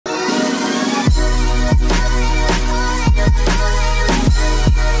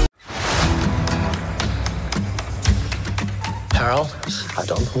I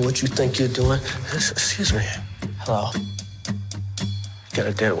don't know what you think you're doing. Excuse me. Hello. Got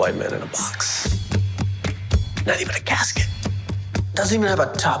a dead white man in a box. Not even a casket. Doesn't even have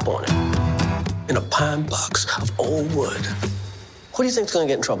a top on it. In a pine box of old wood. Who do you think's gonna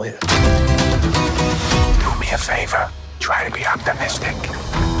get in trouble here? Do me a favor. Try to be optimistic.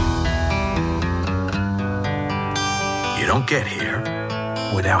 You don't get here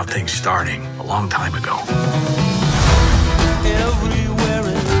without things starting a long time ago.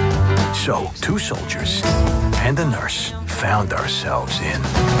 So, two soldiers and a nurse found ourselves in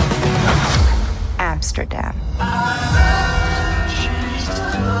Amsterdam.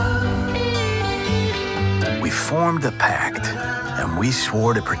 We formed a pact, and we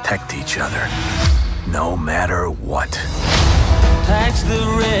swore to protect each other, no matter what. Tax the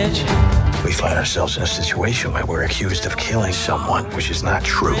rich. We find ourselves in a situation where we're accused of killing someone, which is not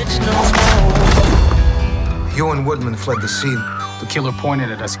true. You and Woodman fled the scene. The killer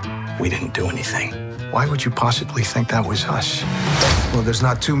pointed at us. We didn't do anything. Why would you possibly think that was us? Well, there's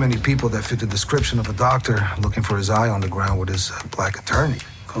not too many people that fit the description of a doctor looking for his eye on the ground with his black attorney.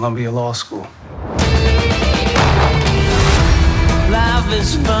 Columbia Law School. Life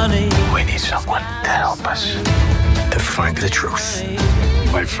is funny. We need someone to help us to find the truth.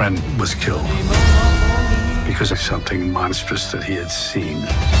 My friend was killed because of something monstrous that he had seen.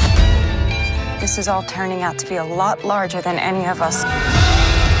 This is all turning out to be a lot larger than any of us.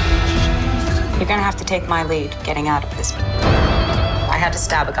 You're gonna have to take my lead getting out of this. I had to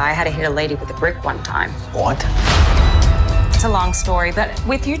stab a guy. I had to hit a lady with a brick one time. What? It's a long story, but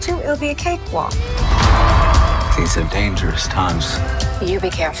with you two, it'll be a cakewalk. These are dangerous times. You be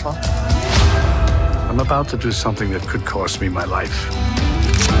careful. I'm about to do something that could cost me my life.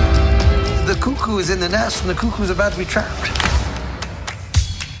 The cuckoo is in the nest, and the cuckoo's about to be trapped.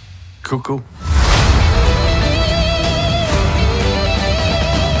 Cuckoo?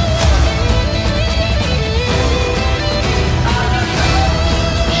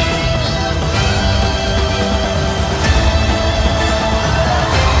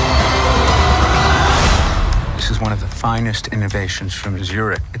 One of the finest innovations from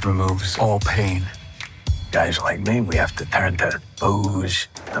Zurich. It removes all pain. Guys like me, we have to turn to booze,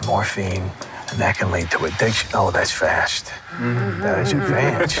 the morphine, and that can lead to addiction. Oh, that's fast. That is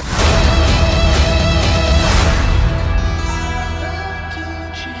advanced.